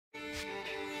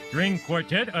String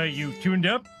quartet, are you tuned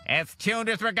up? As tuned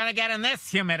as we're gonna get in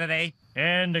this humidity.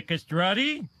 And a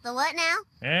castrati? The what now?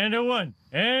 And a 1,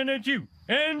 and a 2,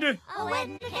 and a... Oh,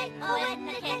 Edna K, oh,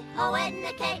 Edna K, oh,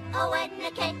 Edna K, oh,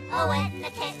 Edna K, oh, Edna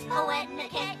K, oh, Edna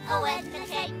K, oh, Edna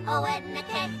K, oh, Edna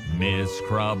K. Miss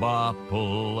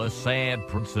Krabappel, a sad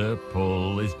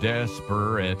principal, is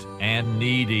desperate and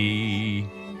needy.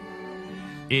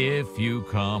 If you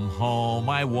come home,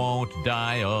 I won't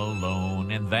die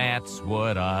alone, and that's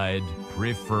what I'd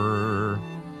prefer.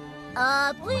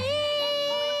 Please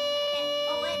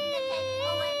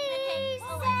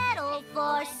settle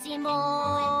for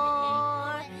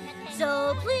Seymour.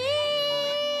 So please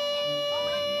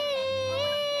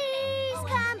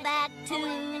come back to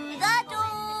the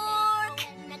dork.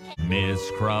 Miss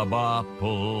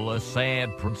Krabappel, a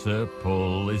sad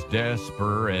principal, is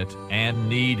desperate and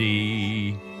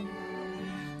needy.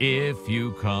 If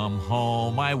you come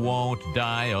home, I won't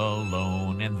die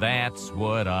alone, and that's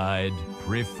what I'd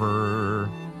prefer.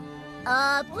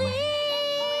 Please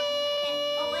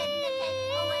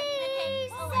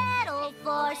settle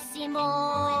for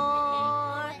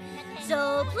Seymour.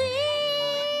 So please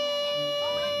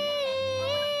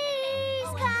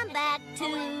come back to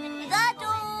the dork.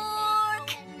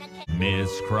 Miss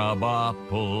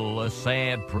Krabappel, a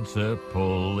sad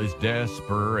principal, is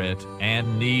desperate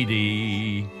and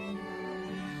needy.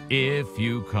 If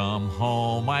you come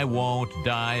home, I won't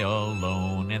die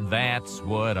alone, and that's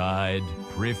what I'd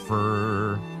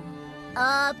prefer.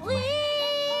 Please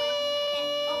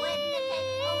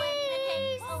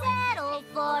settle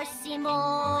for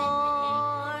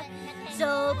Seymour.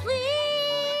 So please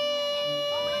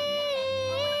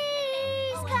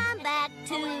come back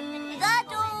to the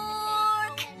dork.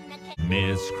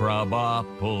 Miss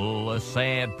Krabappel, a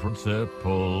sad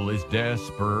principal, is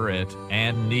desperate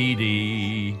and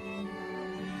needy.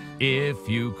 If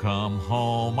you come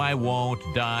home, I won't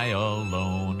die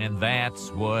alone, and that's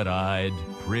what I'd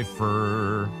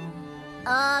prefer.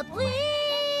 Please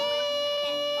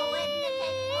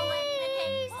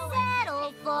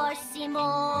settle for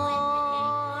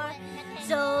Seymour.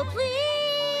 So please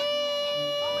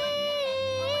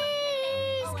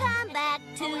come back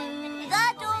to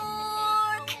the dork.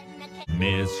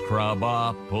 Miss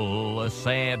Krabappel, a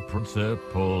sad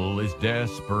principal, is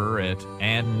desperate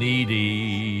and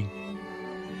needy.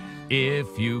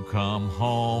 If you come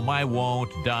home, I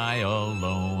won't die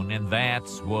alone, and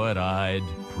that's what I'd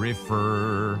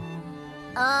prefer.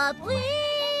 Please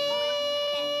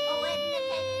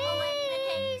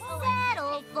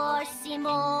settle for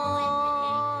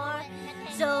Seymour.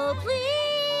 So please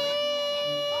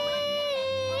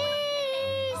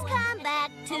come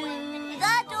back to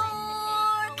the dork.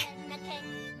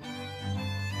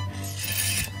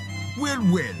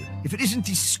 Well, if it isn't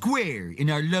the square in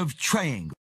our love triangle.